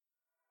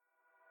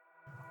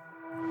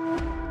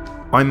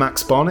I'm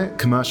Max Barnett,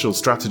 Commercial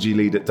Strategy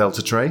Lead at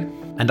Delta Tray.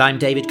 And I'm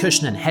David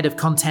Cushnan, Head of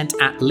Content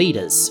at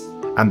Leaders.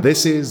 And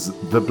this is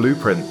The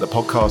Blueprint, the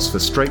podcast for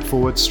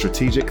straightforward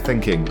strategic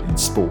thinking in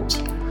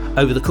sport.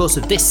 Over the course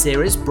of this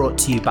series, brought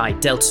to you by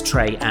Delta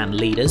Tray and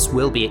Leaders,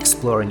 we'll be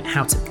exploring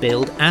how to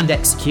build and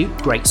execute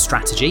great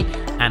strategy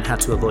and how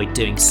to avoid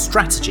doing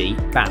strategy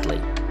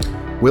badly.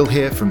 We'll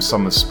hear from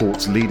some of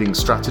sport's leading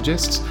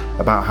strategists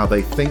about how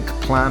they think,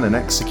 plan and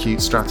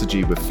execute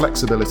strategy with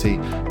flexibility,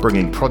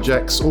 bringing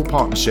projects or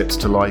partnerships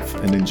to life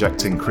and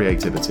injecting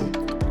creativity.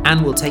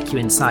 And we'll take you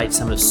inside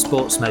some of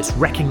sport's most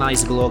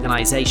recognisable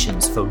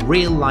organisations for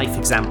real-life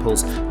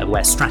examples of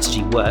where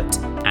strategy worked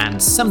and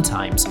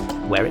sometimes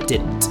where it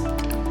didn't.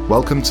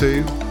 Welcome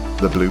to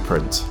The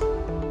Blueprint.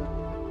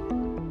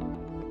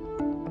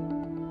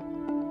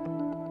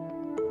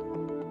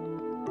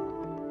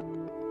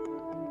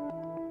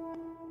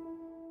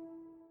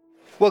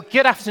 Well,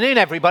 good afternoon,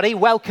 everybody.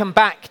 Welcome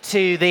back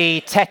to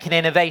the Tech and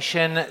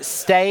Innovation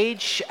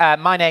stage.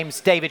 My name's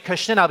David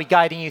Cushnan. I'll be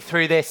guiding you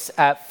through this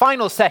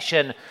final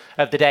session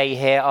of the day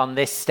here on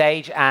this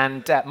stage.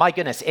 And my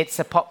goodness, it's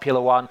a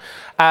popular one.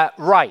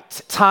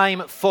 Right,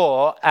 time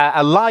for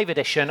a live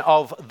edition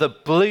of The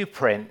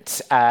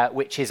Blueprint,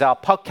 which is our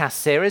podcast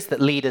series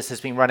that Leaders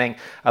has been running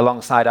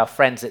alongside our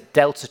friends at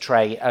Delta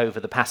Tray over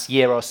the past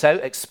year or so,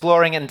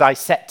 exploring and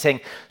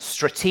dissecting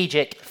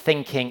strategic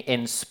thinking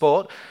in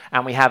sport.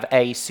 And we have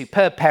a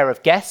superb pair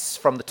of guests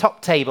from the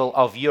top table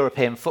of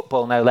European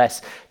football, no less,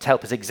 to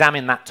help us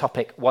examine that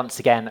topic once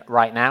again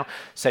right now.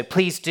 So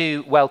please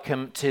do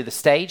welcome to the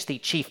stage the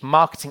Chief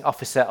Marketing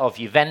Officer of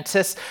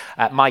Juventus,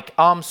 Mike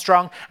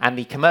Armstrong, and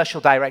the Commercial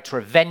Director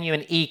of Venue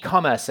and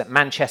E-Commerce at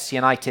Manchester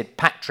United,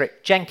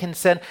 Patrick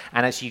Jenkinson.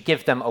 And as you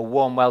give them a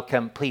warm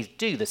welcome, please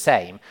do the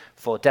same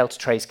for Delta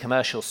Tray's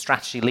Commercial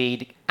Strategy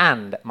Lead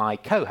and my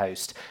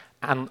co-host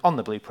and on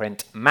The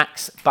Blueprint,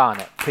 Max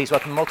Barnett. Please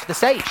welcome them all to the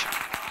stage.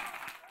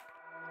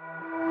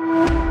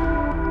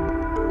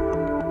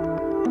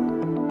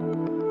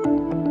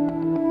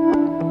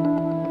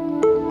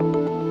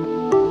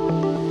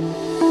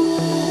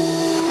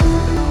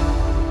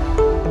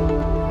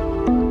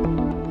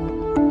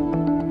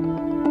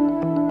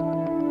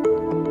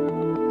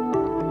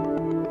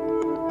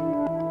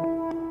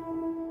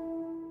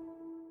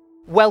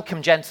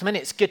 Welcome, gentlemen.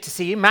 It's good to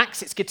see you.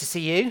 Max, it's good to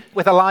see you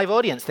with a live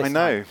audience this time. I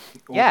know.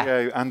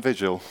 Audio and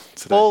visual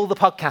today. All the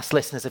podcast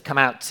listeners have come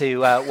out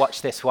to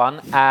watch this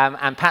one.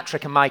 And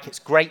Patrick and Mike, it's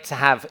great to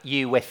have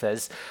you with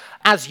us.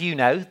 As you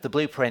know, The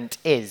Blueprint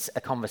is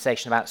a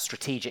conversation about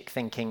strategic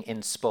thinking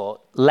in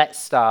sport. Let's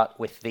start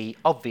with the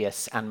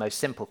obvious and most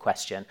simple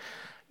question.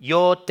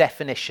 Your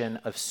definition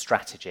of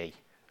strategy.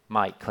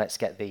 Mike, let's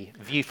get the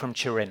view from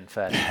Turin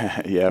first.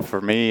 Yeah,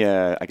 for me,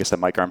 I guess the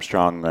Mike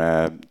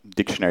Armstrong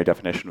dictionary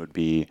definition would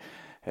be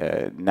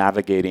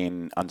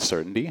navigating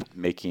uncertainty,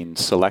 making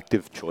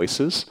selective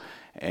choices,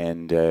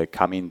 and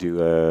coming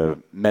to a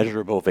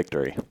measurable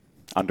victory.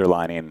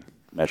 Underlining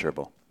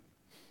measurable.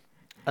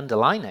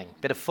 Underlining,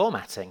 bit of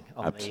formatting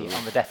on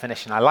the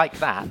definition. I like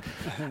that.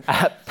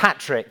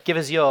 Patrick, give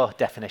us your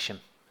definition.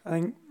 I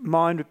think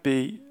mine would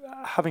be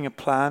having a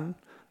plan,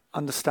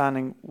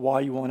 understanding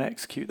why you want to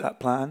execute that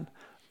plan,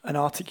 an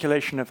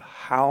articulation of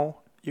how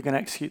you're going to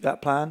execute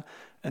that plan,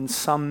 and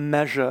some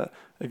measure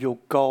of your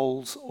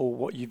goals or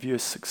what you view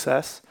as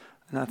success.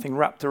 And I think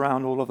wrapped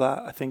around all of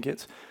that, I think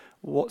it's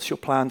what's your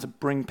plan to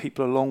bring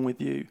people along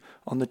with you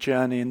on the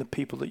journey and the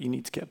people that you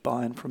need to get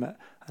buy-in from it.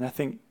 And I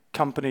think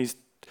companies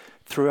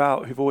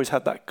throughout who've always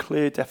had that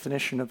clear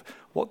definition of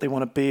what they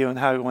want to be and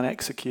how they want to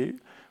execute,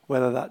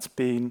 whether that's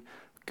been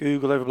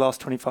Google over the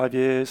last 25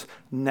 years,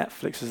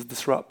 Netflix as a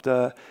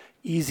disruptor,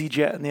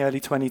 EasyJet in the early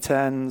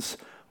 2010s,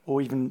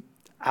 or even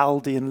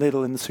Aldi and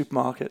Lidl in the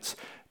supermarkets.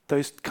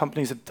 Those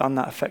companies have done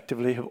that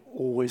effectively, have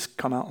always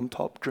come out on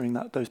top during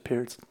those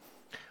periods.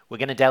 We're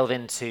going to delve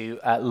into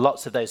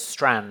lots of those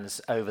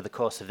strands over the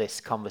course of this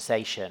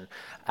conversation.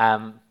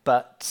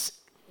 But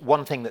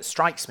one thing that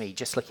strikes me,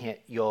 just looking at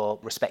your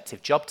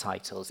respective job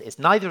titles, is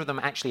neither of them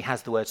actually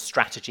has the word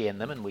strategy in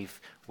them, and we've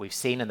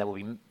seen, and there will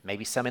be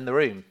maybe some in the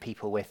room,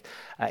 people with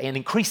an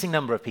increasing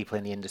number of people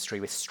in the industry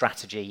with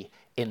strategy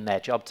in their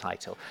job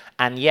title.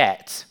 And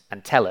yet,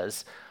 and tell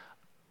us,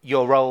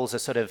 your roles are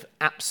sort of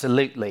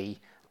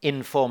absolutely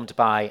informed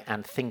by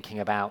and thinking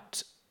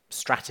about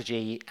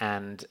strategy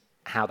and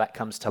how that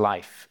comes to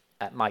life.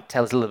 Mike,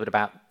 tell us a little bit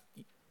about,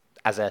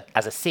 as a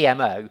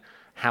CMO,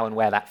 how and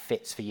where that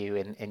fits for you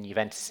in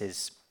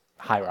Juventus's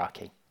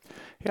hierarchy.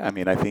 Yeah, I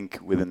mean, I think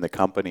within the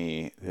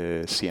company,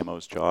 the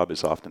CMO's job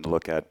is often to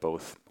look at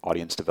both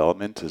audience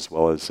development as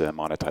well as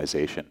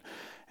monetization.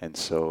 And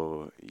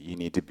so you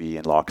need to be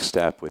in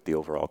lockstep with the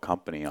overall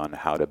company on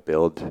how to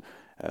build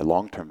a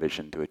long-term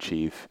vision to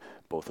achieve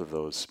both of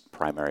those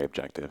primary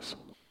objectives.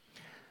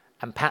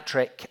 And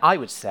Patrick, I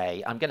would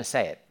say, I'm going to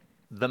say it,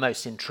 the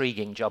most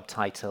intriguing job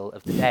title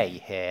of the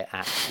day here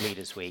at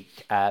Leaders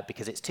Week,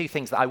 because it's two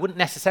things that I wouldn't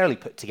necessarily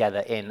put together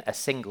in a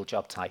single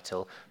job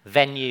title,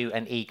 venue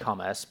and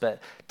e-commerce,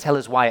 but tell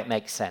us why it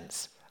makes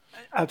sense.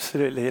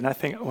 Absolutely, and I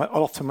think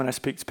often when I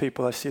speak to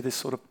people, I see this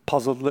sort of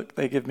puzzled look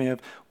they give me of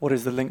what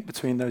is the link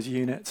between those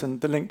units.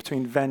 And the link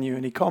between venue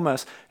and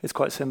e-commerce is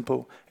quite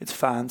simple. It's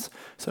fans.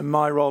 So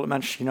my role at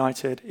Manchester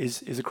United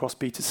is across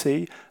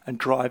B2C and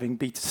driving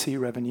B2C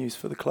revenues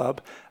for the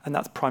club. And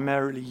that's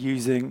primarily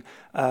utilising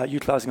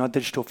our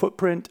digital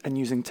footprint and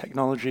using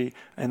technology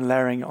and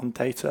layering it on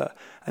data.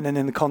 And then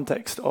in the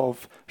context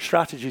of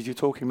strategies you're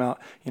talking about,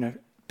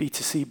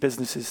 B2C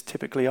businesses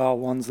typically are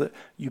ones that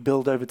you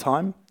build over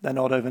time. They're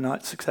not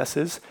overnight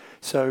successes.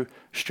 So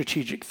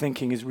strategic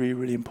thinking is really,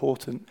 really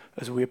important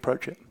as we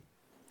approach it.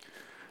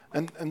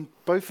 And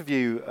both of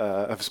you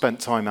have spent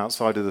time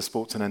outside of the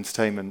sports and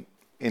entertainment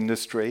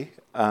industry.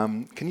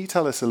 Can you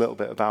tell us a little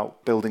bit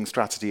about building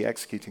strategy,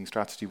 executing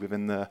strategy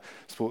within the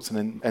sports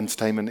and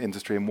entertainment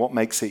industry, and what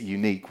makes it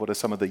unique? What are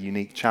some of the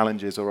unique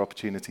challenges or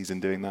opportunities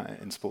in doing that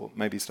in sport?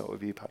 Maybe start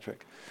with you,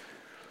 Patrick.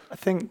 I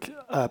think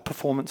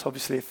performance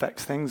obviously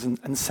affects things,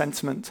 and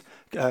sentiment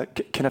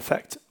can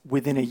affect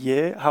within a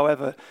year.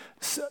 However,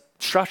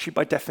 strategy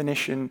by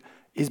definition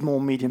is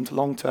more medium to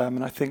long term,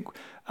 and I think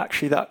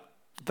actually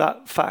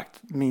that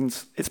fact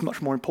means it's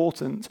much more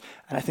important.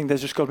 And I think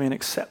there's just got to be an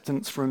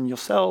acceptance from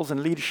yourselves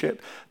and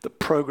leadership that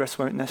progress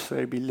won't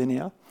necessarily be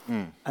linear.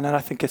 And then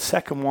I think a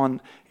second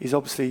one is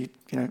obviously,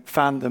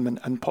 fandom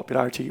and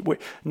popularity.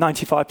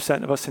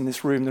 95% of us in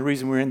this room, the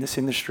reason we're in this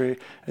industry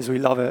is we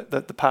love it,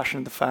 the passion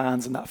of the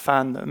fans and that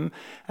fandom.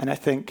 And I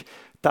think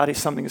that is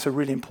something that's a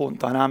really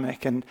important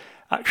dynamic. And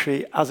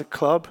actually, as a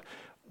club,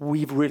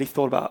 we've really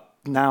thought about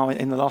now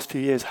in the last few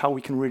years how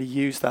we can really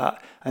use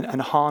that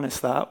and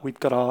harness that. We've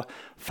got our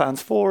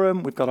fans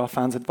forum, we've got our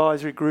fans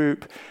advisory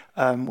group,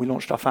 we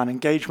launched our fan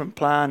engagement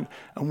plan,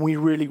 and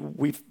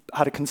we've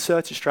had a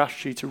concerted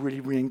strategy to really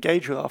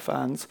re-engage with our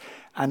fans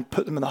and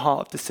put them in the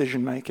heart of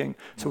decision making.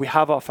 So we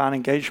have our fan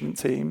engagement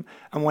team,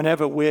 and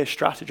whenever we're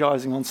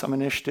strategizing on some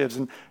initiatives,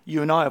 and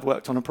you and I have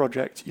worked on a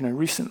project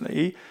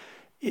recently,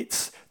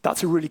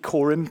 that's a really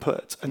core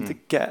input, and to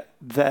get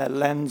their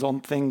lens on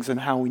things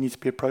and how we need to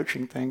be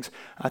approaching things.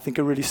 I think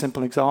a really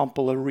simple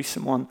example, a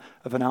recent one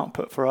of an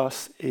output for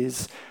us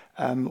is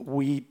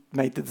we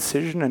made the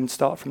decision and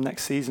start from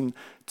next season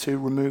to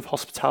remove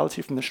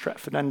hospitality from the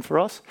Stretford end for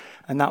us.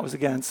 And that was,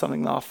 again,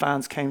 something that our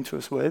fans came to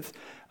us with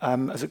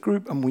as a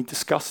group, and we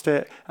discussed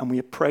it and we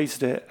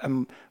appraised it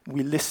and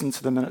we listened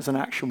to them, and it's an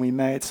action we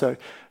made. So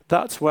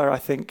that's where I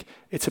think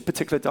it's a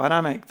particular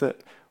dynamic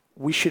that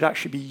we should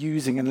actually be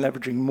using and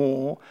leveraging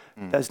more.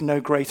 There's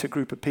no greater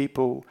group of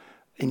people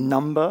in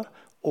number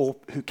or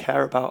who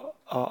care about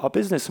our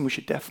business, and we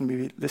should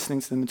definitely be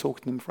listening to them and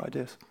talking to them for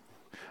ideas.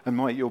 And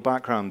Mike, your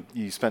background,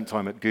 you spent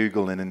time at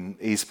Google and in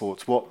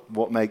esports.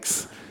 What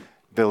makes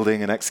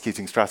building and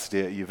executing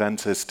strategy at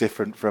Juventus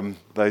different from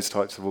those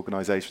types of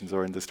organizations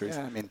or industries?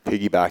 Yeah,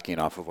 piggybacking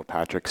off of what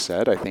Patrick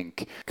said, I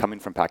think coming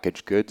from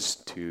packaged goods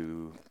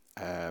to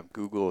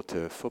Google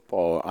to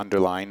football,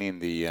 underlining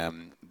the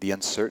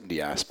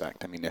uncertainty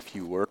aspect. If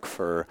you work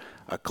for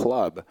a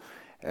club,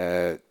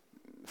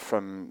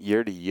 from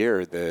year to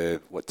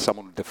year, what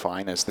someone would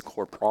define as the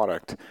core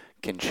product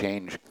can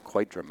change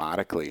quite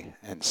dramatically.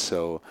 And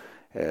so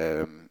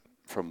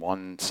from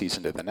one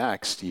season to the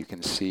next, you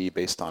can see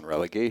based on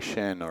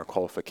relegation or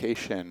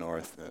qualification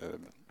or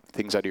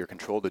things out of your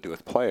control to do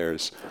with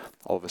players,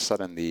 all of a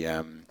sudden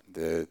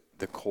the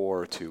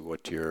core to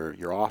what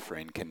you're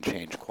offering can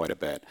change quite a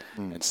bit.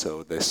 And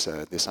so this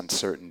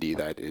uncertainty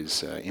that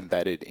is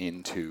embedded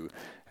into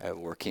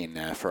working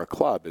for a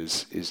club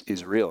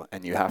is real,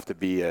 and you have to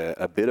be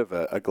a bit of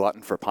a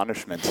glutton for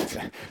punishment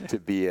to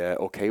be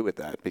okay with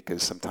that,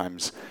 because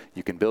sometimes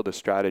you can build a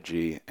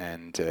strategy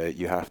and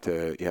you have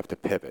to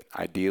pivot.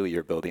 Ideally,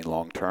 you're building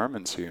long term,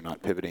 and so you're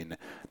not pivoting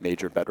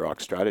major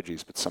bedrock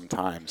strategies, but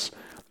sometimes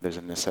there's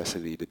a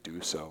necessity to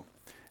do so.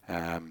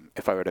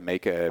 If I were to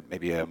make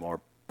maybe a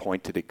more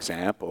pointed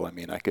example,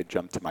 I could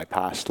jump to my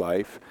past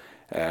life.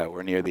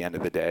 We're near the end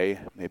of the day.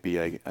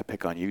 Maybe I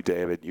pick on you,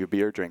 David. You a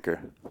beer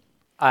drinker?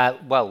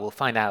 Well, we'll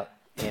find out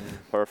in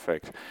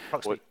Perfect.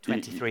 approximately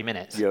 23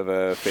 minutes. You have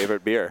a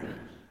favorite beer?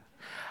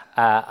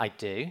 I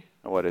do.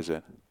 What is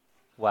it?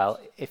 Well,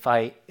 if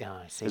I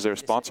see. Is there a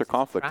sponsor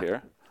conflict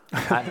here?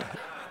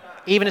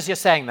 Even as you're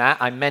saying that,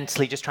 I'm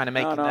mentally just trying to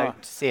make a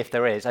note to see if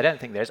there is. I don't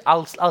think there is.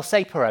 I'll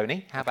say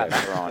Peroni. How about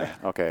that?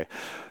 Peroni. Okay.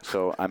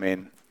 So,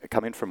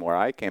 coming from where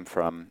I came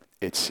from,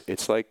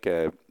 it's like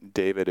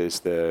David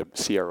is the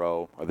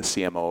CRO or the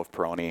CMO of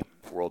Peroni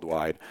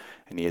worldwide,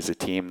 and he has a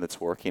team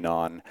that's working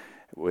on,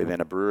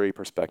 within a brewery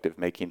perspective,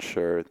 making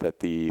sure that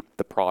the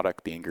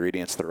product, the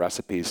ingredients, the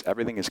recipes,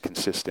 everything is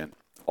consistent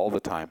all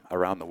the time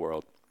around the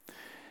world.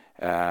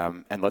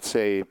 And let's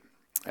say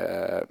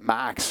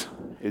Max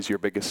is your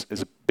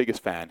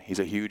biggest fan. He's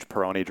a huge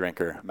Peroni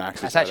drinker.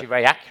 That's actually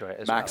very accurate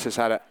as well. Max has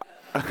had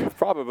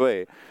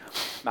probably.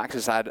 Max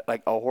has had a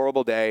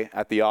horrible day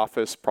at the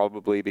office,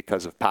 probably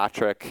because of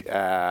Patrick.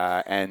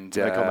 And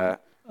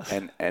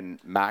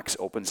Max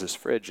opens his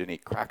fridge and he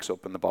cracks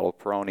open the bottle of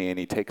Peroni and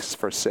he takes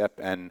for a sip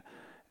and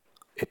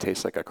it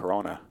tastes like a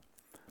Corona.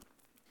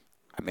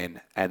 And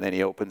then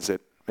he opens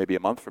it maybe a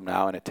month from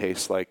now and it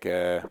tastes like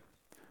a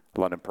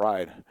London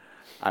Pride.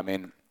 I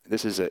mean,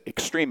 this is an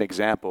extreme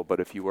example, but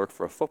if you work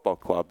for a football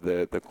club,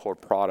 the core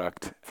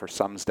product, for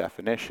some's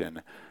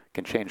definition,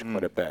 can change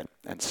quite a bit.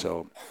 And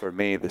so for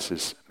me, this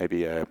is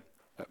maybe a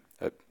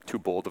too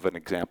bold of an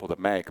example to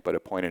make, but a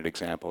pointed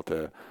example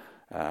to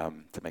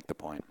make the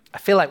point. I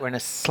feel like we're in a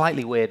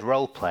slightly weird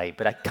role play,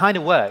 but it kind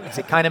of worked.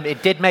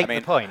 It did make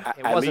the point.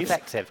 It was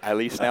effective. At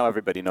least now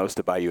everybody knows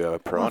to buy you a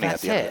Peroni at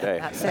the end of the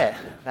day.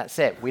 That's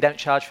it. We don't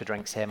charge for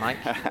drinks here,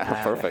 Mike.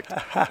 Perfect.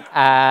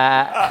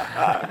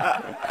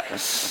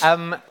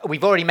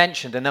 We've already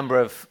mentioned a number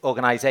of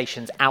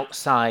organisations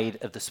outside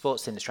of the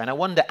sports industry, and I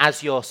wonder,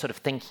 as you're sort of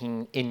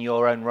thinking in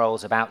your own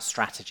roles about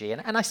strategy,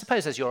 and I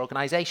suppose as your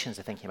organisations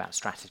are thinking about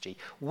strategy,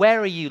 where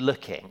are you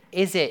looking?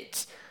 Is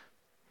it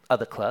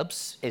other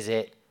clubs? Is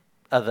it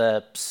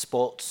other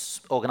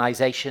sports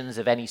organisations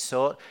of any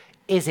sort?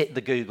 Is it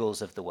the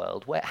Googles of the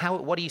world? What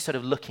are you sort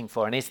of looking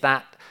for? And is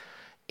that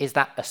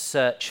a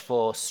search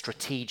for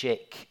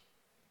strategic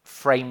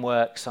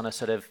frameworks on a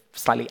sort of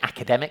slightly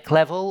academic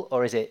level,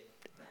 or is it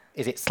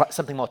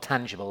something more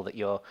tangible that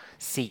you're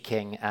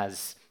seeking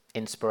as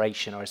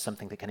inspiration or as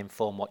something that can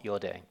inform what you're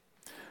doing?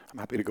 I'm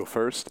happy to go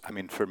first. I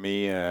mean, for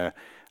me,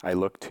 I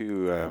look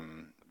to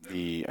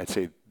I'd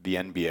say the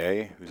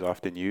NBA, who's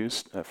often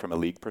used from a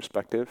league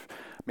perspective.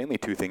 Mainly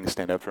two things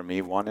stand out for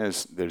me. One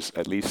is there's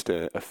at least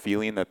a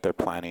feeling that they're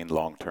planning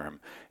long term.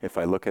 If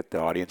I look at the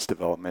audience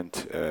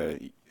development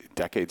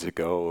decades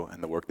ago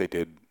and the work they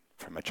did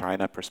from a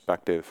China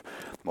perspective,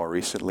 more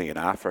recently in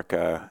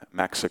Africa,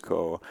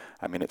 Mexico,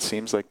 I mean, it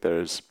seems like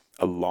there's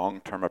a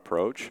long-term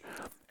approach,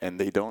 and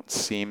they don't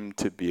seem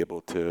to be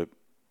able to,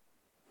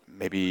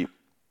 maybe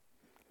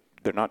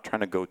they're not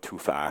trying to go too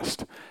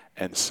fast.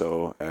 And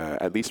so,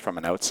 at least from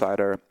an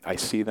outsider, I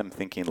see them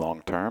thinking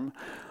long-term.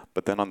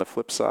 But then on the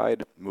flip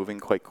side, moving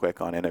quite quick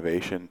on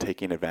innovation,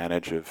 taking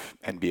advantage of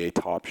NBA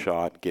Top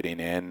Shot, getting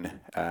in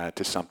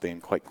to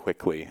something quite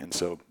quickly. And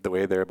so the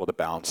way they're able to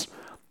balance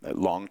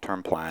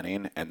long-term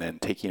planning and then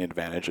taking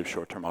advantage of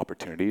short-term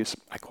opportunities,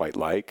 I quite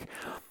like.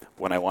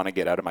 When I want to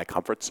get out of my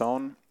comfort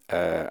zone,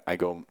 I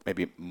go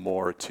maybe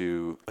more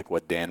to like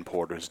what Dan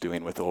Porter's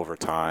doing with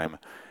Overtime,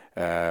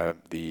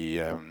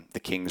 the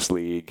Kings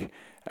League.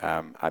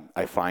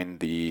 I find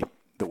the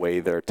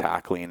way they're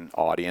tackling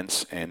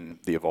audience and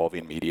the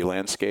evolving media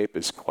landscape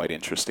is quite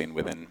interesting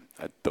within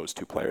those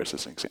two players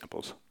as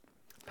examples.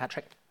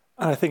 Patrick?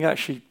 And I think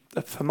actually,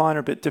 for mine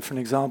are a bit different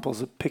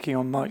examples of picking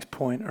on Mike's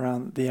point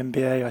around the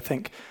NBA. I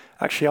think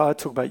actually I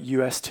talk about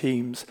US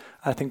teams.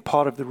 I think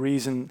part of the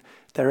reason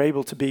they're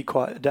able to be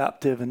quite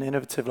adaptive and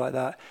innovative like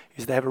that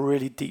is they have a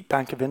really deep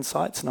bank of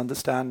insights and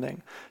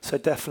understanding. So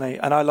definitely,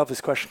 and I love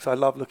this question because I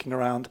love looking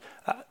around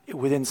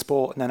within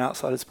sport and then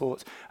outside of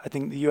sports. I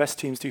think the US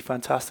teams do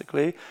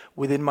fantastically.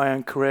 Within my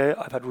own career,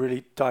 I've had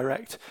really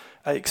direct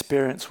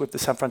experience with the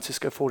San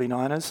Francisco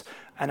 49ers.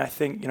 And I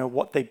think,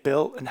 what they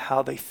built and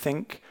how they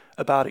think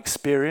about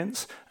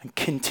experience and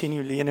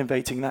continually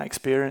innovating that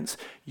experience,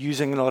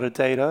 using a lot of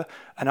data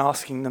and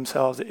asking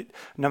themselves,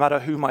 no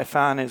matter who my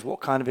fan is, what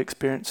kind of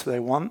experience do they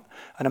want?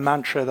 And a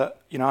mantra that,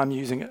 I'm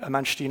using at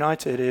Manchester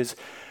United is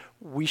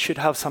we should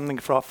have something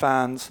for our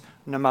fans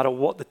no matter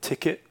what the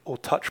ticket or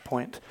touch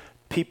point.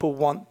 People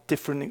want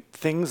different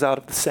things out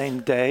of the same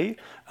day,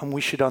 and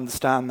we should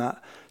understand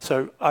that.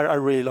 So I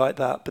really like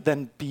that. But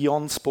then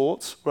beyond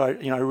sports, right?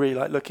 I really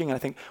like looking. I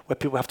think where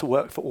people have to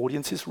work for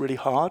audiences really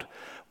hard.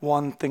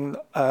 One thing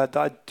that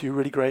I do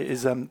really great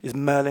is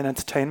Merlin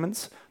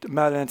Entertainments.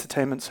 Merlin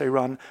Entertainments, they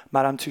run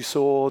Madame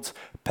Tussauds,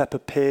 Peppa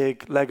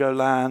Pig,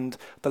 Legoland,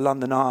 the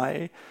London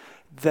Eye.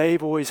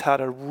 They've always had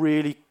a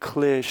really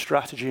clear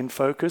strategy and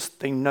focus.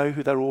 They know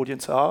who their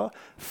audience are,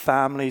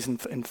 families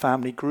and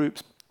family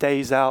groups,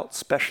 days out,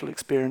 special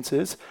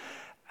experiences.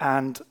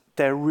 And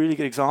they're a really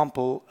good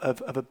example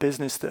of a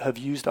business that have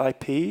used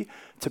IP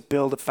to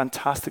build a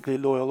fantastically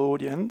loyal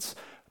audience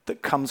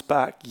that comes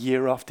back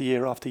year after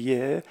year after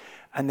year.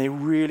 And they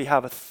really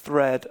have a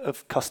thread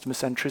of customer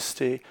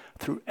centricity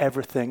through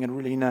everything and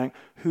really knowing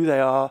who they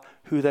are,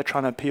 who they're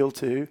trying to appeal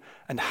to,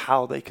 and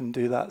how they can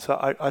do that.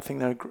 So I think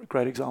they're a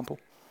great example.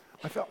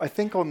 I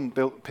think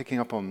picking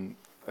up on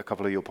a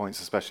couple of your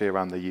points, especially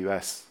around the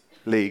US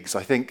leagues,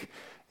 I think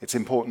it's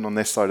important on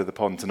this side of the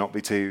pond to not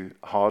be too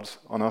hard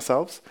on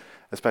ourselves,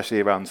 especially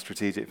around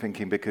strategic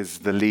thinking, because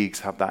the leagues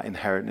have that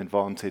inherent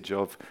advantage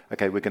of,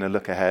 okay, we're going to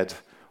look ahead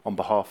on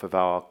behalf of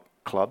our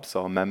clubs,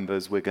 our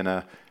members, we're going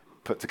to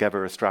put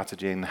together a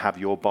strategy and have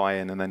your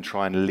buy-in and then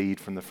try and lead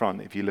from the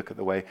front. If you look at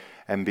the way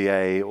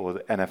NBA or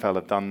the NFL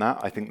have done that,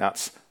 I think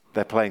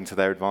they're playing to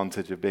their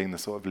advantage of being the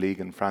sort of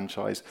league and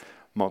franchise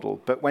model.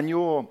 But when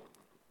you're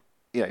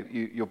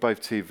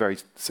both two very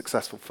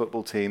successful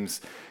football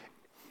teams,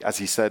 as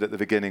you said at the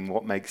beginning,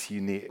 what makes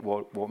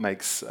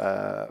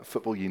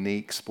football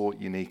unique, sport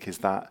unique, is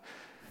that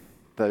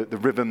the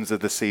rhythms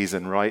of the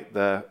season, right?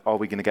 Are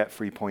we going to get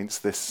 3 points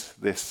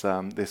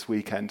this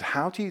weekend?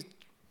 How do you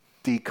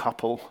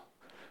decouple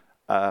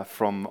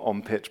from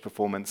on-pitch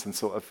performance and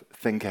sort of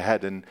think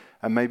ahead? And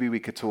maybe we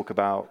could talk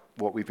about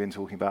what we've been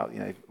talking about,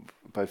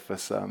 both of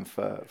us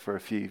for a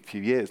few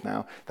years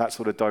now. That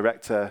sort of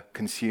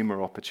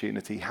direct-to-consumer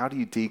opportunity. How do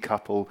you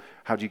decouple?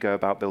 How do you go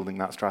about building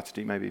that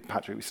strategy? Maybe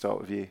Patrick, we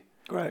start with you.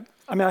 Great.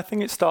 I mean, I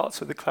think it starts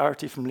with the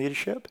clarity from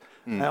leadership.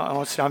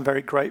 Honestly, I'm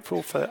very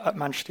grateful for at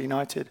Manchester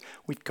United,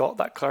 we've got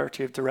that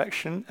clarity of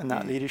direction and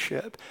that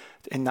leadership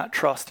in that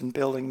trust and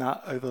building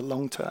that over the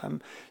long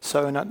term.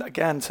 So, and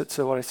again,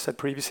 to what I said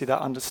previously,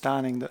 that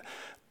understanding that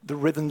the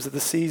rhythms of the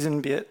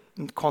season, be it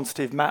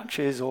quantity of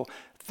matches or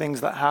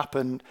things that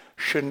happen,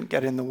 shouldn't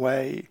get in the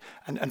way.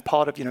 And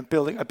part of,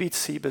 building a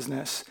B2C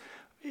business,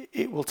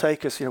 it will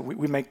take us,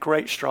 we made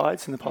great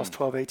strides in the past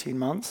 12, 18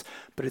 months,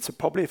 but it's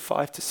probably a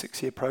 5 to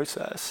 6 year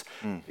process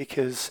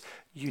because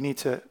you need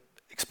to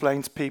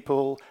explain to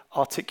people,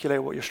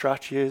 articulate what your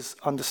strategy is,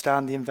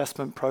 understand the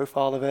investment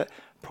profile of it,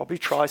 probably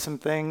try some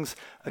things,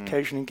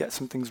 occasionally get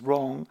some things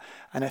wrong.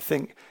 And I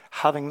think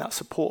having that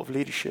support of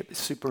leadership is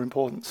super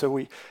important.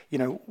 So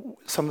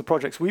some of the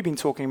projects we've been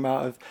talking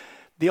about,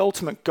 the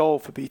ultimate goal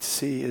for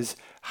B2C is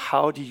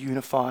how do you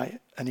unify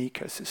an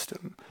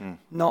ecosystem?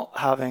 Not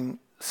having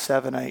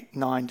 7, 8,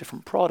 9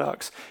 different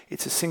products.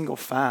 It's a single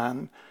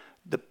fan.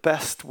 The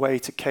best way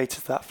to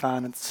cater to that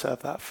fan and to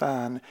serve that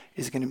fan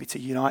is going to be to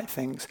unite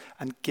things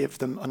and give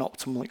them an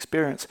optimal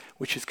experience,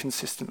 which is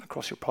consistent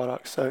across your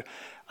products. So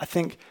I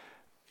think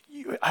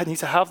I need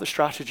to have the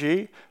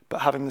strategy, but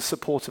having the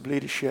support of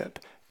leadership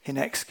in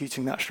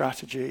executing that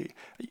strategy,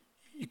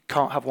 you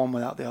can't have one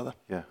without the other.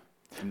 Yeah.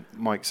 And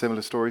Mike,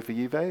 similar story for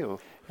Juve, or?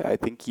 Yeah, I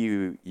think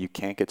you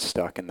can't get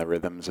stuck in the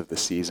rhythms of the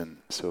season.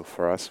 So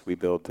for us, we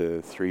build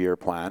a 3-year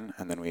plan,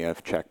 and then we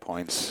have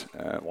checkpoints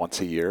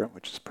once a year,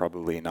 which is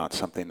probably not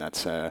something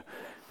that's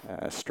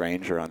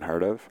strange or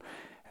unheard of.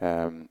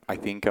 I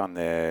think on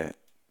the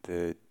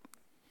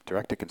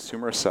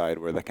direct-to-consumer side,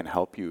 where that can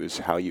help you is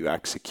how you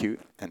execute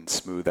and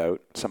smooth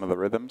out some of the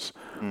rhythms.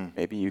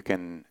 Maybe you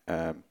can,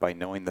 by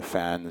knowing the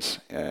fans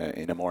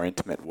in a more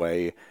intimate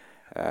way,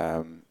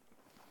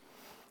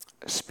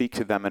 speak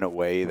to them in a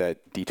way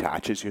that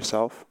detaches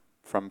yourself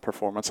from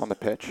performance on the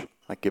pitch.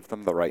 Like give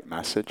them the right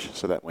message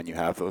so that when you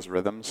have those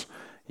rhythms,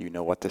 you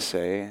know what to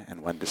say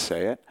and when to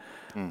say it.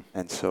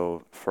 And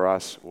so for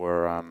us,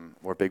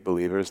 we're big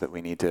believers that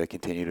we need to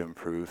continue to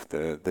improve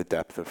the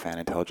depth of fan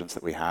intelligence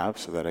that we have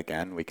so that,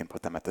 again, we can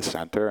put them at the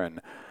center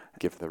and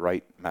give the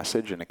right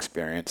message and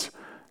experience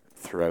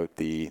throughout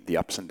the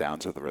ups and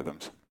downs of the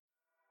rhythms.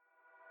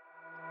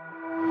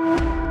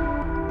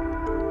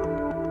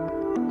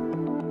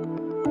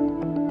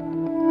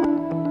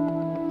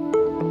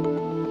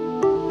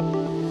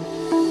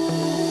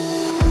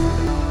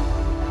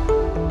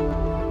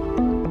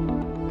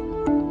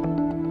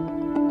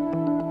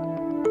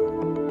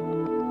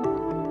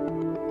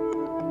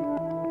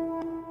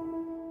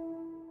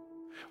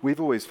 We've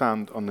always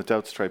found on the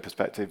Delta Trade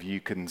perspective, you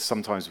can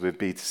sometimes with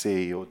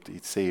B2C or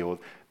D2C or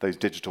those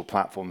digital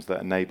platforms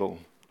that enable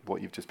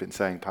what you've just been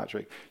saying,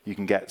 Patrick, you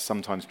can get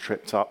sometimes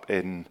tripped up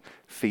in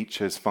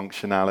features,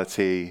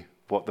 functionality,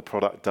 what the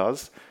product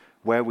does.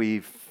 Where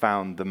we've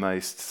found the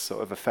most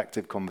sort of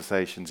effective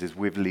conversations is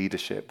with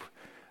leadership,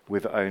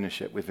 with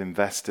ownership, with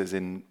investors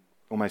in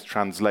almost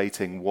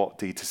translating what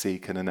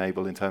D2C can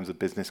enable in terms of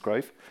business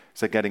growth.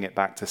 So getting it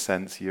back to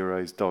cents,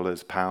 euros,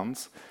 dollars,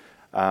 pounds.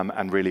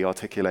 And really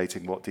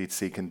articulating what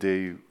D2C can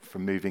do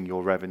from moving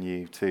your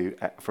revenue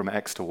from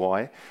X to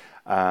Y,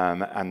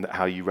 and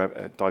how you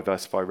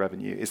diversify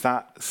revenue. Is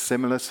that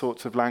similar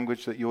sorts of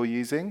language that you're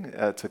using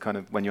to kind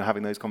of when you're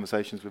having those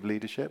conversations with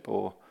leadership,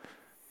 or?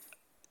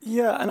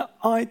 Yeah,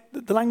 and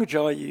the language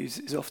I use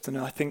is often,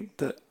 I think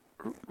that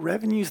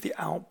revenue is the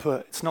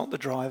output, it's not the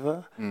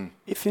driver.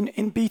 If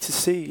in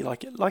B2C,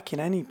 like in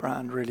any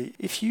brand really,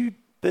 if you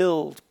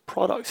build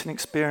products and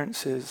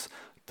experiences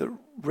that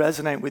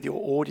resonate with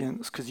your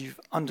audience because you've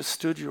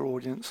understood your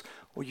audience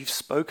or you've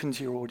spoken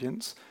to your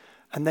audience,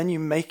 and then you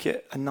make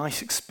it a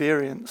nice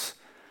experience,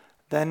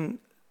 then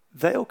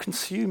they'll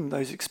consume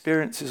those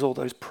experiences or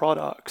those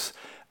products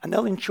and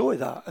they'll enjoy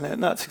that.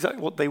 And that's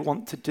exactly what they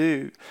want to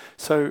do.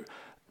 So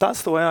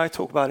that's the way I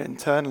talk about it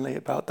internally,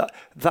 about that.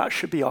 That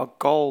should be our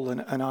goal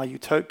and our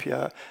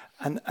utopia.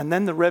 And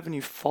then the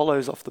revenue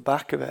follows off the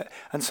back of it.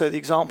 And so the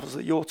examples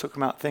that you're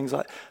talking about, things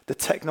like the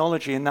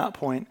technology in that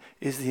point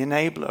is the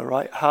enabler,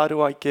 right? How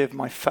do I give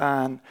my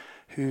fan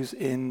who's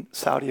in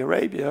Saudi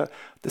Arabia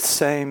the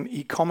same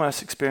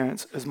e-commerce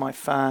experience as my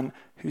fan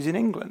who's in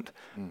England?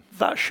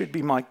 That should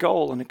be my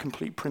goal and a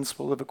complete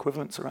principle of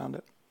equivalence around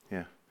it.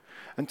 Yeah.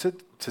 And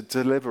to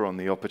deliver on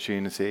the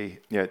opportunity,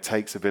 it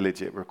takes a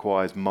village. It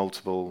requires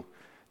multiple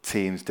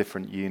teams,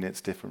 different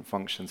units, different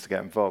functions to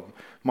get involved.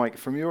 Mike,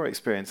 from your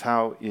experience,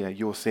 how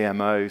you're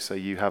CMO, so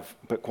you have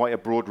but quite a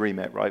broad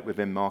remit, right,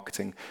 within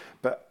marketing.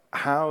 But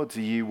how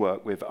do you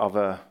work with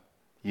other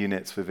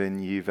units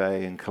within Juve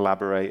and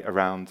collaborate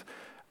around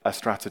a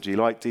strategy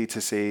like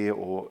D2C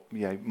or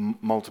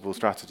multiple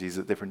strategies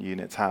that different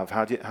units have?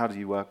 How do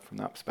you work from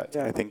that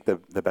perspective? Yeah, I think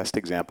the best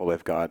example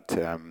I've got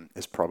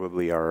is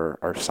probably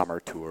our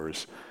summer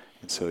tours.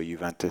 And so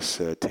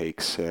Juventus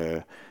takes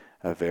a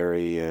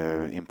very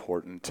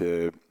important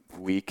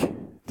week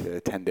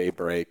to 10-day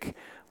break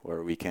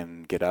where we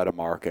can get out of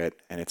market,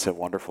 and it's a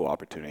wonderful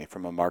opportunity.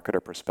 From a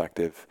marketer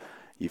perspective,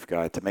 you've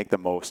got to make the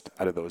most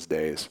out of those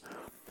days.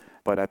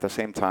 But at the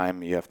same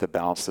time, you have to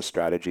balance the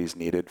strategies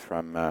needed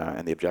from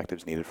and the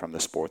objectives needed from the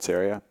sports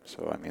area.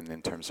 So, I mean,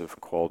 in terms of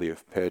quality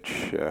of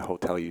pitch,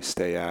 hotel you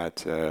stay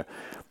at,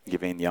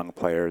 giving young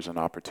players an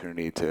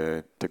opportunity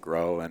to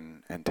grow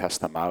and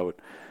test them out.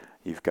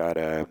 You've got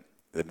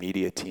the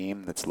media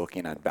team that's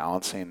looking at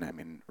balancing, I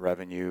mean,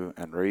 revenue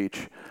and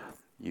reach.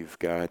 You've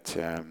got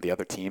the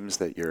other teams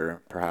that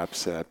you're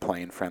perhaps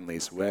playing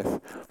friendlies with.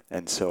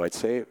 And so I'd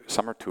say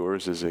Summer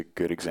Tours is a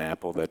good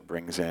example that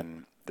brings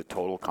in the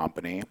total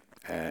company.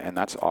 And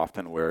that's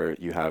often where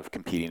you have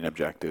competing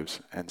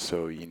objectives. And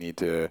so you need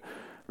to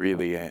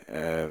really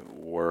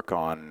work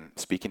on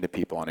speaking to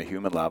people on a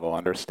human level,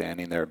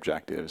 understanding their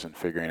objectives, and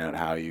figuring out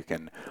how you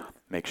can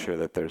make sure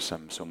that there's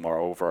some more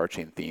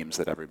overarching themes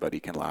that everybody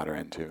can ladder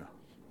into.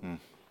 Mm.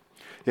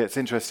 Yeah, it's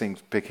interesting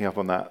picking up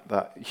on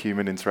that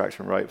human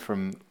interaction, right,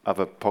 from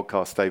other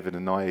podcasts David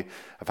and I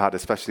have had,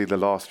 especially the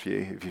last few,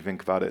 if you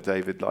think about it,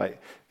 David, like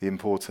the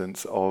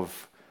importance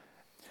of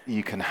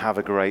you can have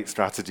a great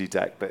strategy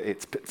deck, but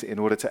it's in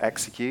order to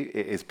execute,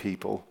 it is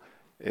people.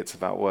 It's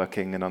about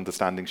working and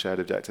understanding shared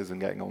objectives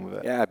and getting on with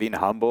it. Yeah, being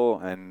humble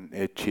and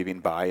achieving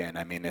buy-in.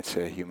 I mean, it's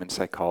a human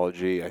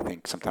psychology. I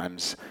think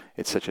sometimes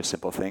it's such a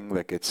simple thing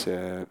that gets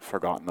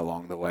forgotten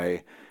along the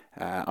way.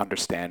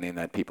 Understanding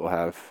that people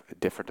have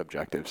different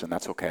objectives, and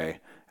that's okay.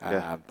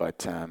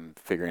 But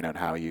figuring out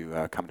how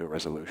you come to a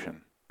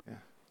resolution.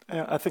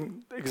 Yeah, I think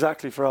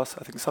exactly for us,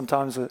 I think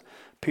sometimes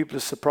people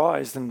are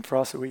surprised, and for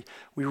us, we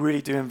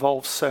really do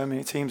involve so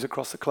many teams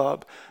across the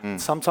club.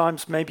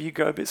 Sometimes maybe you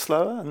go a bit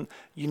slower and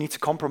you need to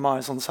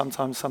compromise on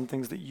sometimes some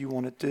things that you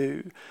want to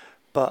do.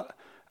 But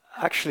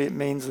actually it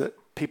means that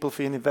people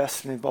feel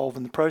invested and involved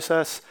in the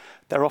process.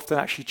 They're often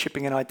actually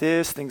chipping in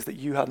ideas, things that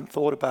you hadn't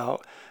thought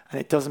about.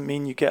 And it doesn't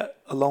mean you get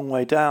a long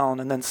way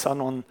down and then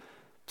someone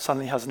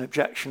suddenly has an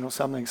objection or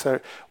something. So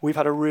we've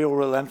had a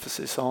real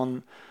emphasis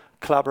on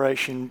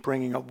collaboration,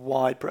 bringing a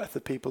wide breadth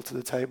of people to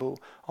the table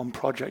on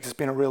projects. It's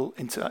been a real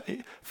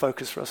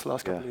focus for us the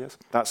last couple of years.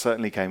 That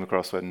certainly came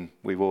across when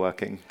we were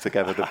working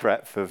together, the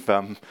breadth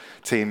of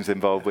teams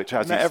involved, which,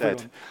 as you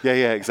said,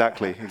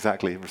 exactly.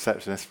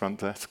 Receptionist, front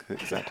desk,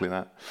 exactly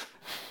that.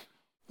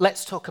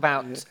 Let's talk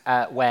about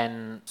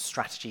when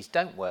strategies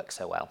don't work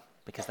so well,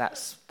 because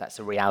that's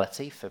a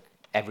reality for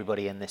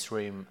everybody in this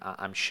room,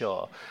 I'm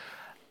sure.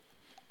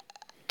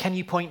 Can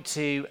you point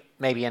to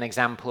maybe an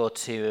example or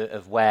two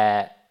of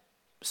where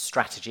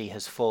strategy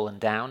has fallen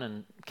down,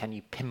 and can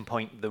you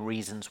pinpoint the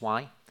reasons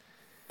why?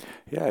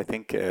 Yeah, I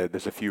think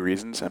there's a few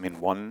reasons. I mean,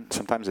 one,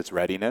 sometimes it's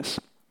readiness.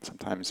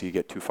 Sometimes you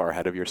get too far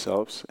ahead of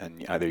yourselves,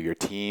 and either your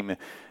team,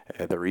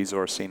 the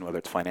resourcing, whether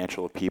it's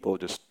financial or people,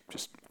 just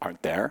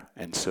aren't there.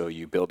 And so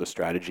you build a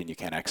strategy and you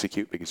can't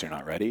execute because you're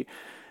not ready.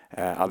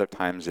 Other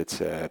times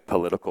it's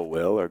political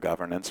will or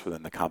governance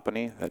within the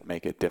company that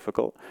make it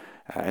difficult.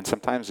 And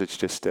sometimes it's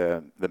just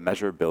the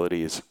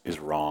measurability is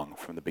wrong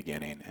from the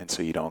beginning. And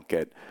so you don't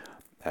get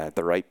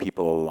the right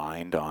people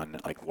aligned on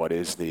like what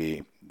is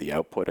the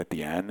output at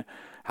the end,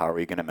 how are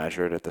we going to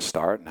measure it at the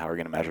start, and how are we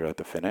going to measure it at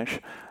the finish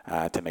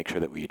to make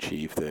sure that we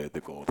achieve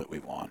the goal that we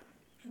want.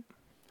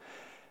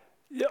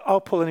 Yeah,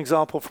 I'll pull an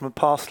example from a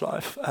past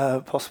life,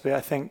 possibly.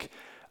 I think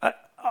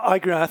I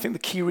agree. I think the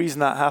key reason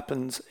that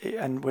happens,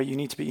 and where you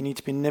need to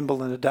be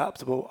nimble and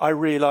adaptable. I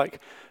really like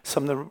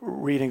some of the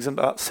readings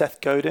about Seth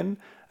Godin,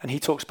 and he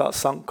talks about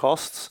sunk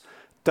costs.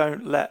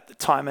 Don't let the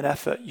time and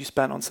effort you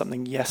spent on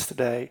something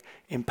yesterday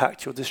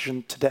impact your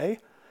decision today.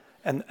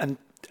 And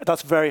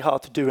that's very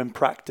hard to do in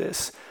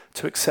practice,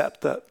 to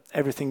accept that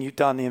everything you've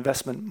done, the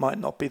investment might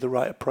not be the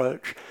right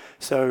approach.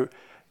 So,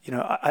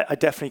 I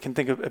definitely can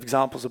think of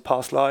examples of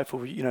past life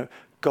where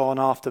gone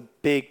after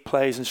big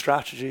plays and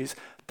strategies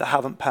that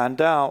haven't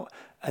panned out.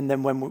 And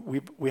then when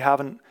we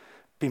haven't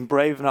been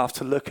brave enough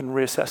to look and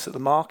reassess at the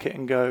market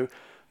and go,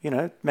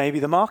 maybe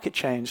the market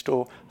changed,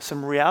 or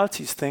some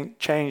realities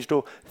changed,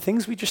 or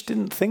things we just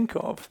didn't think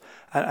of.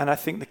 And I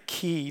think the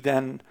key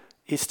then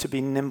is to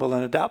be nimble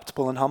and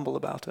adaptable and humble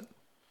about it.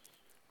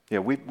 Yeah,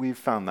 we've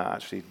found that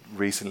actually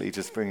recently,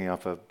 just bringing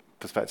up a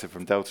perspective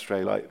from Delta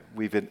Tray, like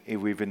we've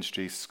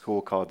introduced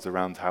scorecards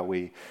around how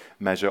we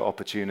measure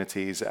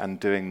opportunities and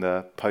doing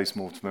the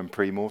post-mortem and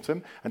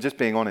pre-mortem, and just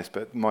being honest,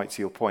 but Mike,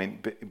 to your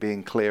point,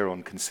 being clear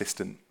on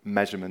consistent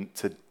measurement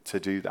to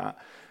do that.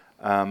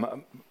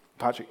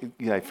 Patrick,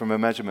 from a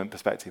measurement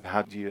perspective,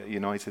 how do you at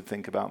United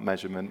think about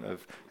measurement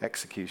of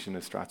execution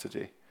of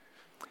strategy?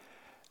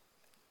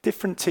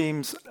 Different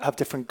teams have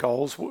different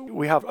goals.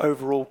 We have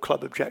overall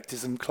club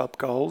objectives and club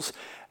goals.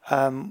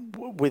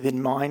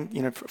 Within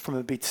mind, from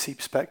a B2C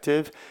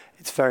perspective,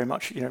 it's very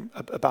much,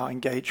 about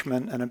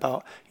engagement and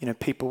about,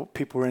 people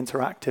are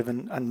interactive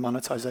and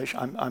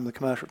monetization. I'm the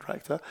commercial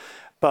director.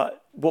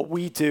 But what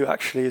we do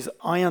actually is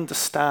I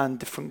understand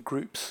different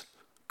groups'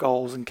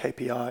 goals and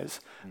KPIs.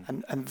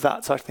 And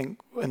that's, I think,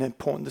 an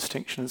important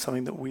distinction and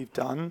something that we've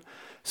done.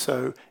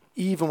 So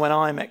even when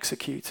I'm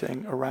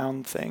executing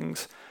around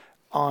things,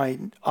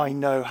 I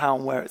know how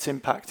and where it's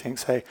impacting.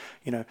 Say,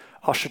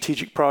 our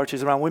strategic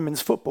priorities around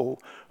women's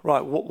football.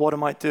 Right, what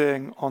am I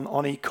doing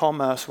on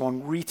e-commerce or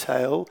on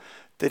retail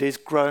that is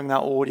growing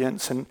that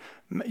audience and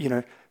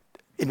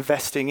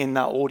investing in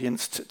that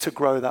audience to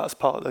grow that as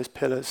part of those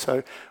pillars.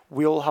 So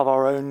we all have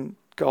our own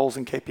goals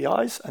and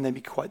KPIs, and they'd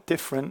be quite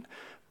different,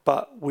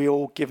 but we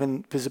all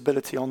given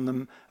visibility on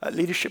them at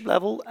leadership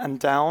level and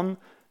down,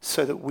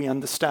 so that we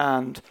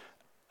understand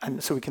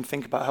and so we can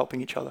think about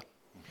helping each other.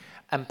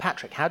 And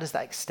Patrick, how does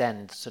that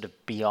extend sort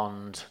of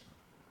beyond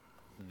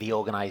the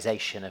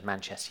organisation of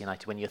Manchester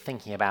United when you're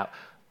thinking about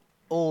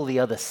all the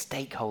other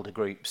stakeholder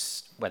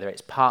groups, whether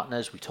it's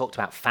partners, we talked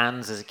about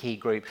fans as a key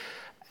group.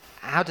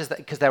 How does that,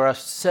 because there are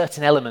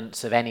certain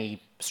elements of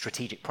any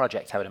strategic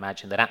project, I would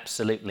imagine, that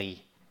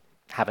absolutely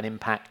have an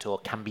impact or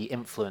can be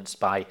influenced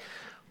by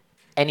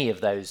any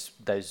of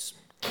those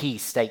key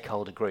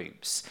stakeholder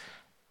groups.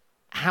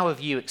 How have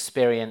you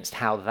experienced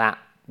how that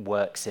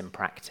works in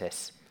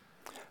practice?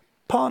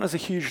 Partners are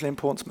hugely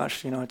important to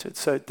Manchester United.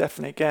 So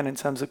definitely, again, in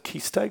terms of key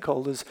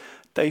stakeholders,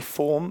 they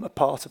form a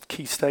part of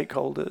key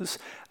stakeholders.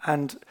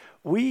 And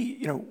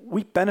we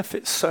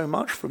benefit so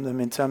much from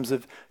them in terms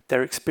of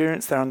their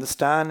experience, their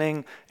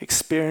understanding,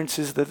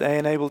 experiences that they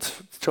enable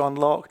to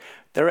unlock,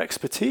 their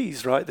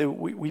expertise, right?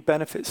 We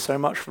benefit so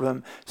much from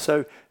them.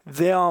 So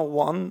they are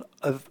one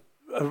of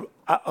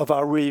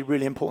our really,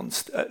 really important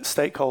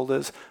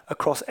stakeholders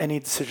across any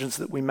decisions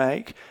that we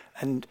make.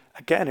 And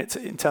again, it's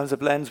in terms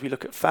of lens, we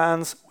look at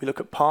fans, we look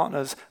at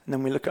partners, and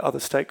then we look at other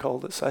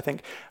stakeholders. So I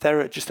think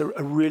they're just a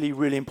really,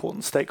 really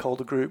important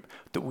stakeholder group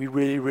that we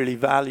really, really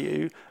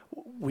value.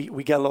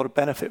 We get a lot of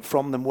benefit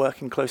from them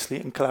working closely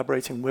and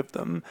collaborating with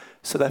them.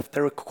 So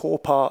they're a core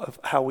part of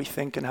how we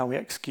think and how we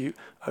execute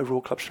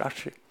overall club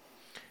strategy.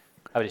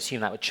 I would assume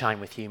that would chime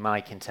with you,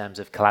 Mike, in terms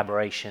of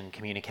collaboration,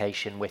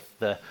 communication with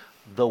the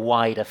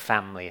wider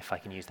family, if I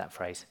can use that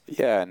phrase.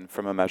 Yeah, and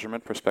from a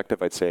measurement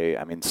perspective, I'd say,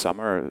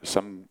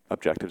 some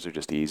objectives are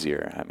just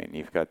easier.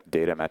 You've got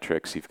data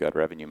metrics, you've got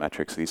revenue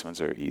metrics. These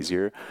ones are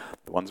easier.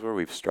 The ones where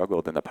we've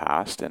struggled in the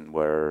past and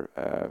where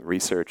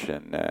research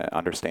and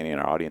understanding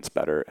our audience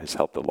better has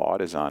helped a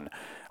lot is on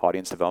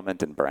audience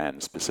development and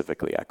brand,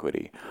 specifically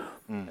equity.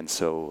 And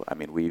so,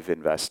 we've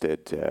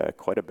invested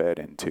quite a bit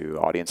into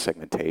audience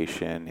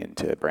segmentation,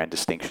 into brand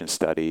distinction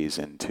studies,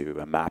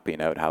 into mapping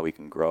out how we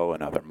can grow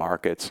in other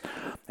markets,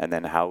 and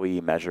then how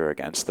we measure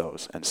against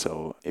those. And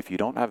so if you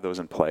don't have those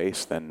in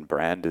place, then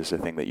brand is a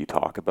thing that you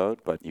talk about,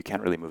 but you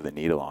can't really move the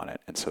needle on it.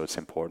 And so it's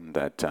important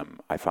that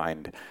I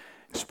find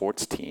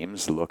sports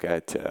teams look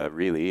at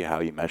really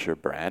how you measure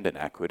brand and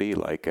equity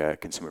like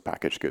consumer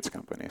packaged goods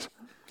companies.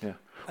 Yeah.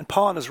 And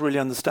partners really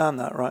understand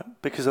that, right?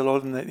 Because a lot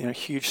of them, they're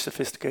huge,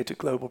 sophisticated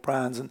global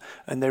brands,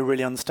 and they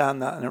really understand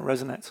that, and it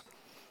resonates.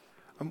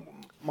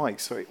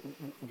 Mike, sorry,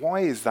 why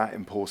is that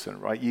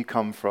important, right? You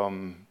come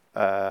from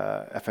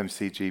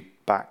FMCG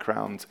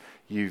background.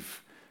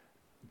 You've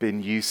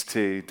been used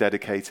to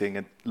dedicating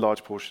a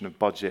large portion of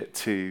budget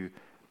to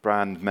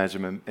brand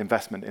measurement,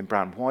 investment in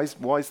brand.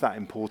 Why is that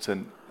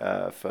important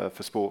for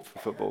sport, for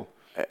football?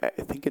 I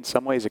think in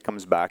some ways it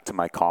comes back to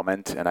my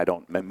comment, and I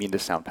don't mean to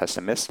sound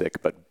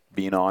pessimistic, but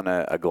being on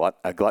a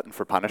glutton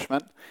for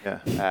punishment.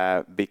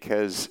 Yeah.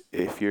 Because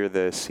if you're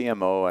the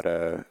CMO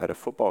at a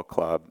football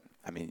club,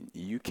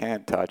 you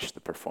can't touch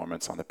the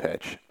performance on the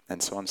pitch.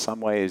 And so in some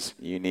ways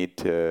you need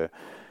to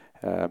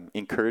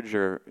encourage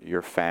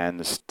your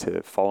fans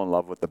to fall in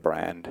love with the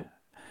brand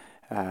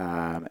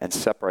and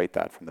separate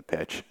that from the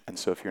pitch. And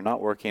so if you're not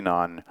working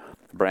on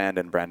brand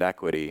and brand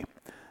equity,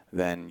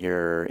 then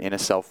you're in a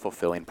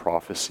self-fulfilling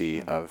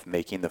prophecy of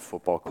making the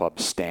football club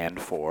stand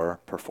for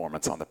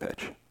performance on the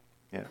pitch.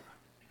 Yeah.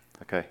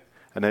 Okay.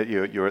 And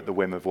you're at the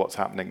whim of what's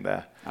happening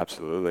there.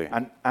 Absolutely.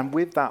 And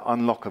with that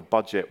unlock of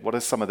budget, what are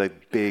some of the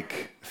big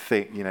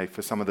things,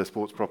 for some of the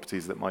sports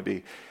properties that might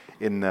be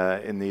in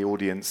the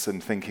audience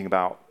and thinking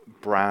about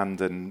brand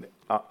and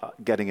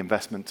getting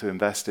investment to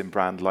invest in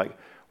brand? Like,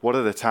 what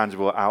are the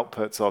tangible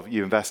outputs of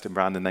you invest in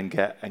brand and then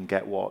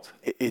get what?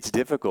 It's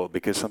difficult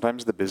because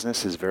sometimes the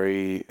business is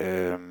very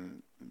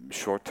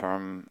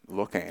short-term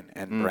looking,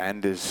 and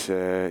brand is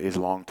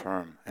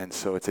long-term, and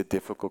so it's a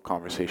difficult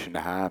conversation to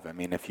have.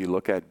 If you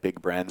look at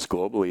big brands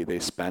globally, they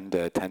spend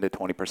 10 to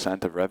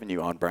 20% of revenue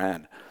on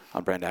brand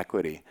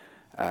equity.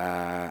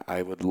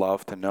 I would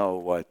love to know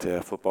what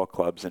football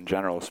clubs in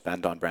general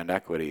spend on brand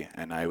equity,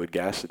 and I would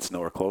guess it's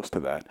nowhere close to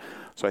that.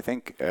 So I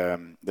think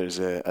there's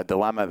a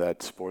dilemma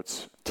that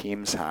sports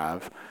teams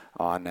have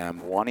on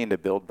wanting to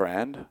build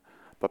brand,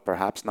 but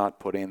perhaps not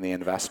putting the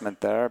investment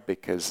there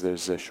because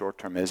there's a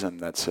short-termism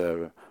that's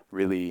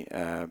really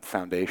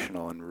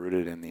foundational and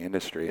rooted in the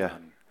industry. Yeah.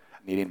 And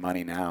needing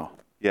money now.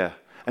 Yeah.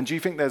 And do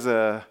you think there's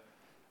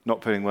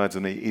not putting words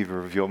on either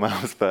of your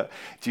mouths, but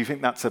do you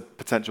think that's a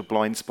potential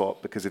blind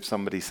spot? Because if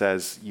somebody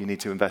says you need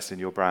to invest in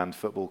your brand,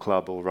 football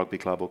club or rugby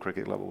club or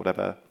cricket club or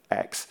whatever,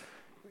 X,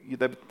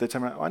 they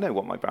turn around, I know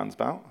what my brand's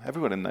about.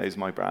 Everyone knows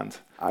my brand.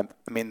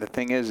 The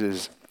thing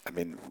is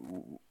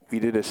we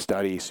did a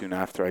study soon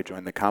after I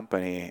joined the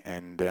company,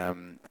 and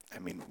I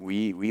mean,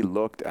 we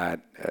looked at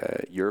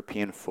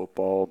European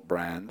football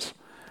brands,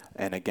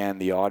 and again,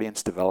 the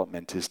audience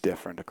development is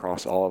different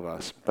across all of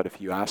us. But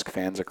if you ask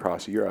fans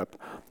across Europe,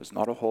 there's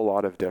not a whole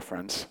lot of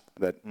difference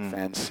that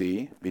fans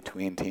see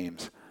between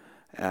teams.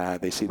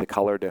 They see the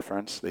color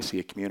difference, they see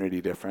a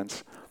community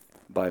difference,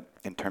 but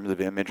in terms of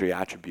imagery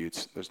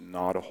attributes, there's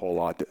not a whole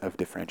lot of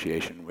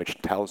differentiation, which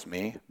tells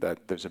me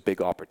that there's a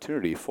big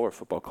opportunity for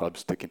football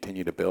clubs to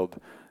continue to build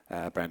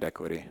brand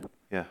equity.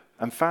 Yeah,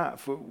 and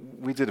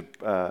we did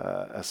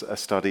a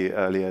study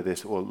earlier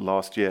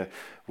last year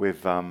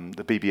with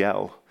the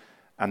BBL,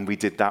 and we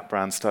did that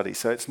brand study.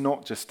 So it's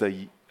not just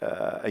a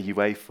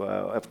Juve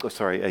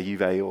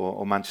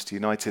or Manchester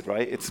United,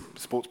 right? It's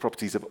sports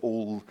properties of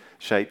all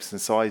shapes and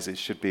sizes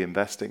should be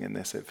investing in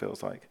this. It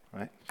feels like,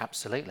 right?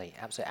 Absolutely.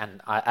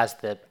 And as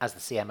the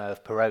CMO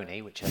of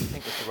Peroni, which I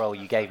think was the role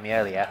you gave me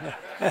earlier,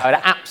 I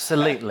would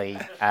absolutely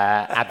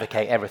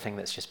advocate everything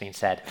that's just been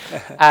said.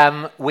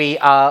 We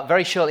are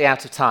very shortly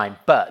out of time,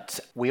 but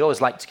we always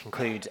like to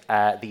conclude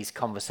these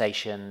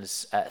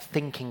conversations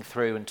thinking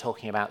through and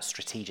talking about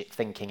strategic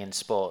thinking in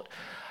sport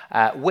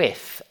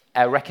with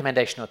a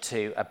recommendation or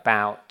two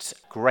about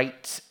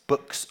great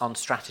books on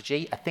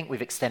strategy. I think we've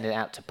extended it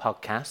out to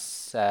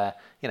podcasts,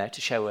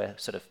 to show we're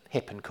sort of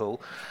hip and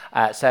cool.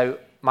 So,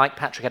 Mike,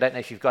 Patrick, I don't know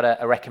if you've got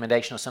a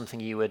recommendation or something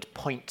you would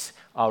point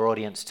our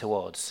audience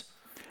towards.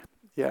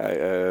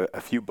 Yeah, a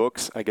few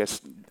books, I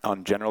guess,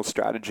 on general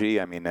strategy.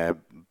 I mean,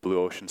 Blue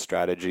Ocean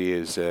Strategy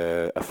is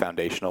a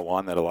foundational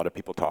one that a lot of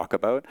people talk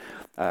about.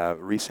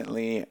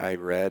 Recently, I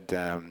read,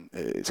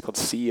 it's called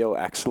CEO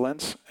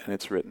Excellence, and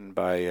it's written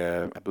by,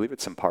 I believe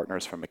it's some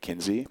partners from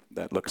McKinsey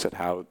that looks at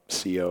how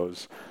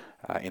CEOs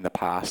in the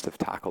past have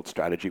tackled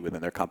strategy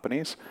within their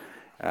companies.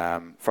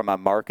 From a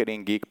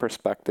marketing geek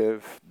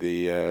perspective,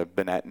 the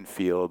Bennett and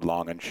Field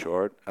Long and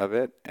Short of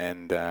it,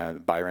 and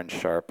Byron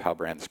Sharp, How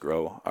Brands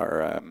Grow,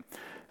 are,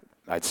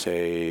 I'd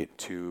say,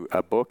 to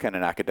a book and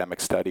an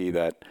academic study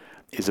that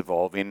is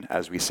evolving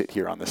as we sit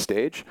here on the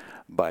stage.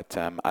 But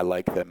I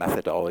like the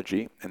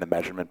methodology and the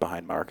measurement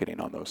behind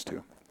marketing on those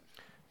two.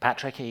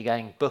 Patrick, are you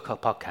going book or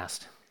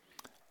podcast?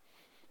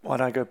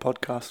 Why'd I go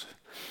podcast?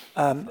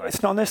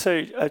 It's not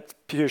necessarily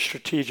pure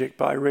strategic,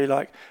 but I really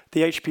like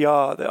the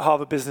HBR, the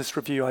Harvard Business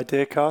Review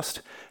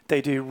IdeaCast.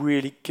 They do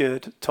really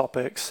good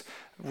topics,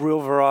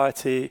 real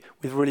variety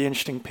with really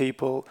interesting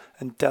people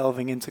and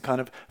delving into kind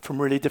of from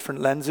really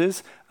different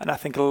lenses. And I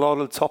think a lot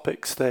of the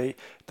topics, the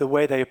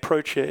way they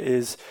approach it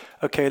is,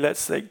 okay,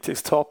 let's take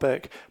this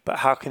topic, but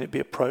how can it be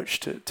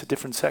approached to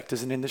different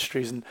sectors and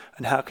industries, and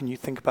how can you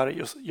think about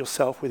it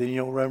yourself within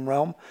your own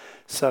realm?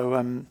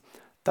 So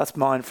that's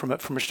mine from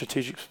a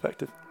strategic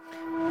perspective.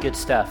 Good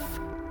stuff.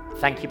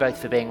 Thank you both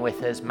for being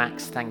with us.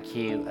 Max, thank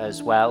you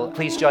as well.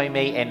 Please join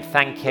me in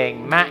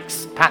thanking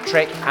Max,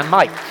 Patrick, and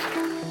Mike.